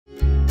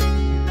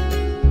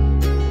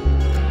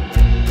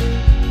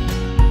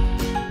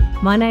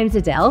My name's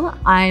Adele.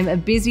 I'm a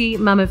busy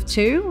mum of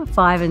two,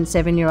 5 and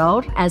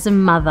 7-year-old. As a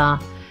mother,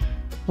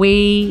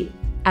 we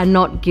are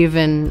not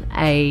given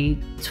a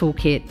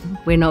toolkit,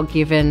 we're not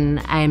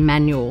given a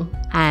manual,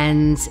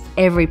 and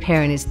every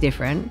parent is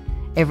different,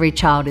 every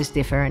child is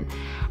different.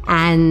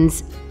 And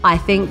I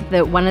think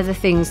that one of the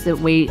things that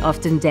we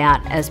often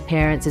doubt as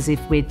parents is if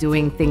we're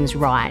doing things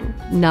right,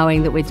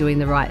 knowing that we're doing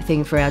the right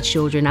thing for our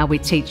children. Are we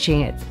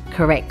teaching it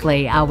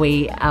correctly? Are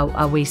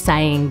we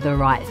saying the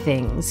right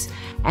things?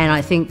 And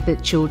I think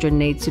that children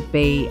need to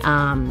be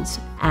armed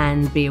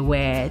and be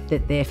aware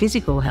that their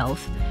physical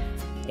health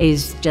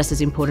is just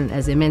as important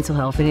as their mental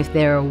health. And if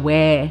they're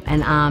aware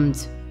and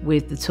armed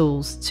with the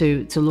tools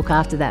to look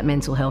after that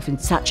mental health in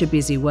such a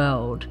busy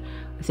world,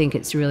 I think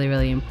it's really,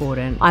 really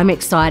important. I'm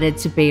excited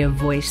to be a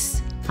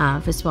voice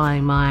for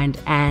Smiling Mind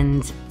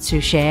and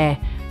to share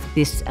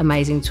this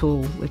amazing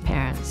tool with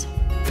parents.